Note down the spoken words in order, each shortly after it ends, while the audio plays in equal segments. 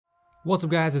What's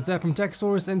up guys, it's Ed from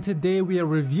TechSource, and today we are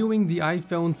reviewing the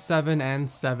iPhone 7 and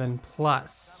 7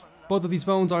 Plus. Both of these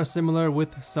phones are similar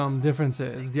with some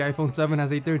differences. The iPhone 7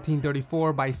 has a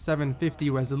 1334 by 750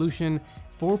 resolution,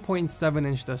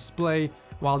 4.7-inch display,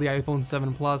 while the iPhone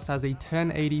 7 Plus has a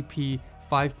 1080p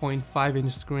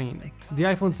 5.5-inch screen. The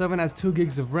iPhone 7 has 2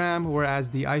 gigs of RAM, whereas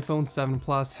the iPhone 7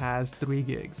 Plus has 3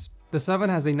 gigs. The 7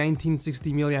 has a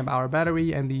 1960 mAh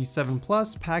battery, and the 7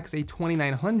 Plus packs a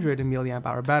 2900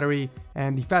 mAh battery,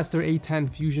 and the faster A10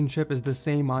 Fusion chip is the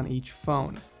same on each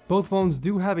phone. Both phones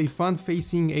do have a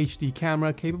front-facing HD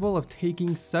camera capable of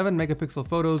taking 7 megapixel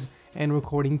photos and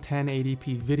recording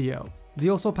 1080p video. They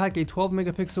also pack a 12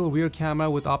 megapixel rear camera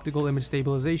with optical image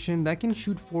stabilization that can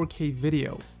shoot 4K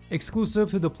video. Exclusive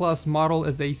to the Plus model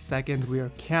is a second rear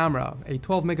camera, a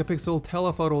 12 megapixel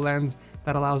telephoto lens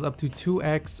that allows up to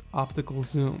 2x optical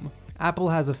zoom. Apple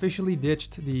has officially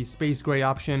ditched the space gray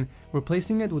option,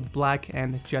 replacing it with black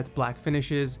and jet black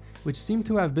finishes, which seem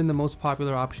to have been the most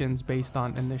popular options based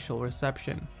on initial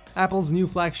reception. Apple's new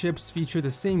flagships feature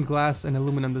the same glass and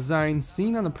aluminum design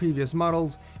seen on the previous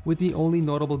models, with the only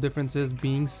notable differences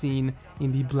being seen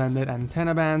in the blended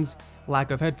antenna bands, lack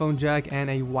of headphone jack, and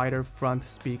a wider front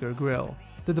speaker grille.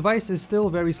 The device is still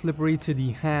very slippery to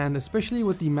the hand, especially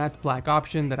with the matte black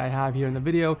option that I have here in the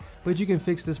video, but you can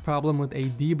fix this problem with a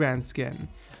dbrand skin,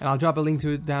 and I'll drop a link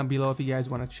to it down below if you guys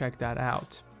want to check that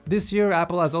out. This year,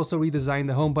 Apple has also redesigned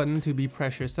the home button to be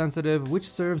pressure sensitive, which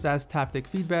serves as taptic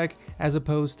feedback as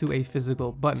opposed to a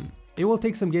physical button. It will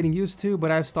take some getting used to,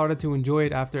 but I've started to enjoy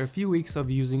it after a few weeks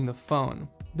of using the phone.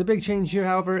 The big change here,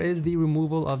 however, is the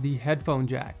removal of the headphone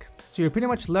jack. So you're pretty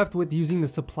much left with using the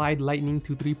supplied Lightning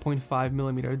to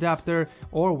 3.5mm adapter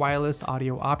or wireless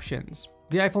audio options.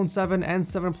 The iPhone 7 and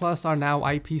 7 Plus are now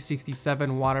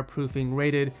IP67 waterproofing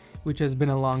rated, which has been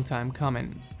a long time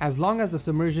coming. As long as the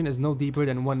submersion is no deeper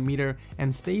than 1 meter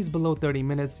and stays below 30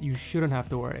 minutes, you shouldn't have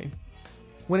to worry.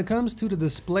 When it comes to the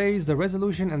displays, the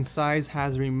resolution and size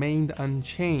has remained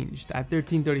unchanged at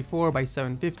 1334 by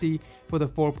 750 for the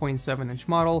 4.7-inch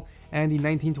model and the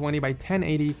 1920 by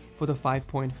 1080 for the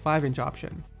 5.5-inch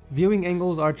option. Viewing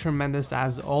angles are tremendous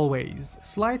as always.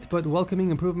 Slight but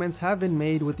welcoming improvements have been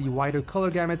made with the wider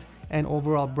color gamut and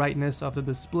overall brightness of the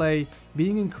display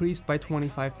being increased by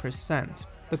 25%.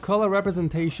 The color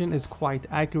representation is quite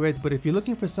accurate, but if you're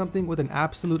looking for something with an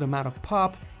absolute amount of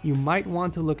pop, you might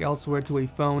want to look elsewhere to a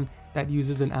phone that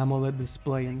uses an AMOLED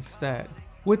display instead.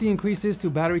 With the increases to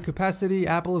battery capacity,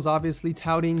 Apple is obviously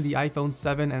touting the iPhone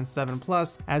 7 and 7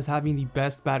 Plus as having the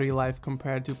best battery life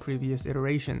compared to previous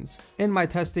iterations. In my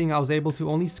testing, I was able to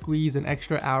only squeeze an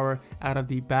extra hour out of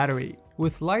the battery.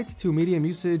 With light to medium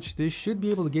usage, this should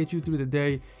be able to get you through the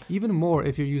day, even more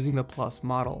if you're using the Plus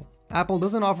model. Apple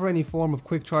doesn't offer any form of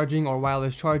quick charging or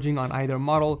wireless charging on either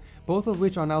model, both of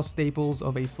which are now staples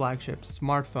of a flagship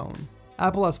smartphone.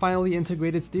 Apple has finally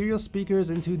integrated stereo speakers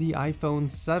into the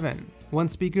iPhone 7. One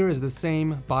speaker is the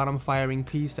same bottom firing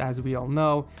piece as we all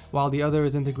know, while the other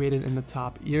is integrated in the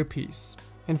top earpiece.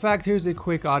 In fact, here's a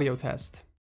quick audio test.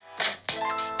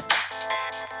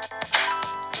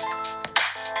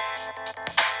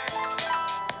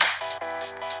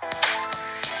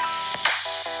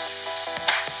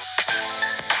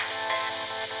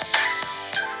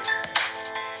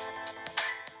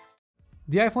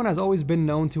 The iPhone has always been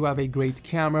known to have a great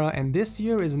camera, and this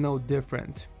year is no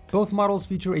different. Both models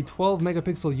feature a 12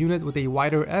 megapixel unit with a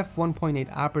wider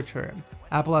f1.8 aperture.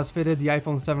 Apple has fitted the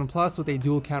iPhone 7 Plus with a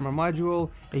dual camera module,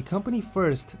 a company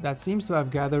first that seems to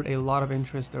have gathered a lot of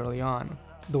interest early on.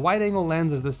 The wide-angle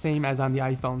lens is the same as on the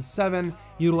iPhone 7,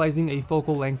 utilizing a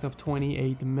focal length of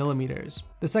 28mm.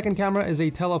 The second camera is a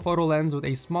telephoto lens with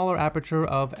a smaller aperture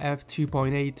of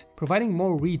f2.8, providing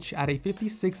more reach at a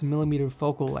 56mm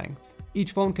focal length.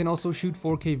 Each phone can also shoot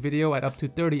 4K video at up to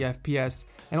 30 FPS,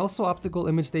 and also optical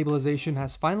image stabilization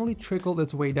has finally trickled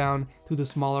its way down to the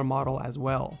smaller model as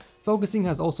well. Focusing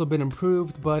has also been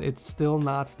improved, but it's still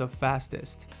not the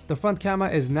fastest. The front camera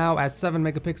is now at 7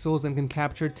 megapixels and can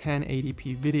capture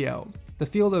 1080p video. The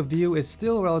field of view is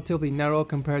still relatively narrow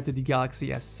compared to the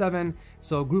Galaxy S7,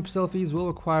 so group selfies will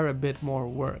require a bit more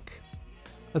work.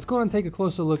 Let's go and take a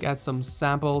closer look at some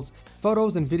samples.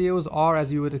 Photos and videos are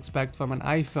as you would expect from an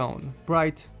iPhone,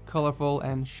 bright, colorful,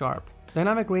 and sharp.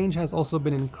 Dynamic range has also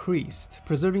been increased,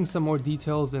 preserving some more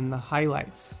details in the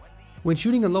highlights. When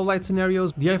shooting in low light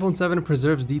scenarios, the iPhone 7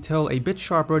 preserves detail a bit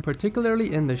sharper,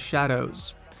 particularly in the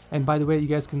shadows. And by the way, you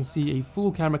guys can see a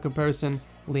full camera comparison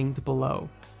linked below.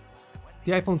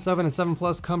 The iPhone 7 and 7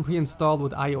 Plus come pre-installed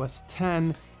with iOS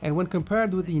 10, and when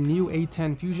compared with the new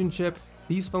A10 Fusion chip,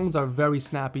 these phones are very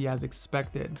snappy as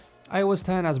expected. iOS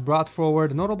 10 has brought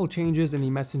forward notable changes in the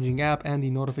messaging app and the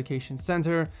notification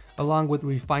center, along with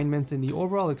refinements in the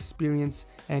overall experience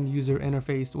and user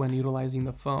interface when utilizing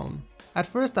the phone. At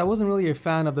first, I wasn't really a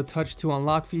fan of the touch to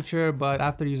unlock feature, but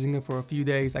after using it for a few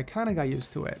days, I kinda got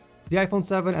used to it. The iPhone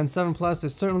 7 and 7 Plus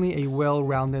is certainly a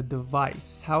well-rounded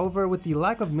device. However, with the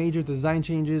lack of major design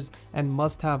changes and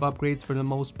must-have upgrades for the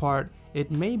most part,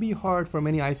 it may be hard for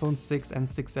many iPhone 6 and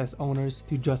 6S owners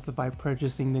to justify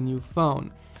purchasing the new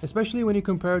phone, especially when you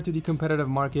compare it to the competitive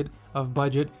market of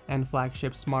budget and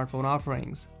flagship smartphone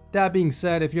offerings. That being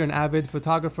said, if you're an avid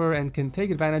photographer and can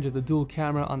take advantage of the dual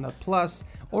camera on the Plus,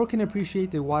 or can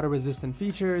appreciate the water-resistant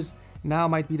features, now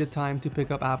might be the time to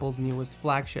pick up Apple's newest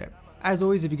flagship. As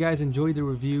always, if you guys enjoyed the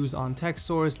reviews on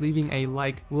TechSource, leaving a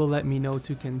like will let me know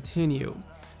to continue.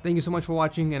 Thank you so much for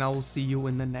watching, and I will see you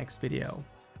in the next video.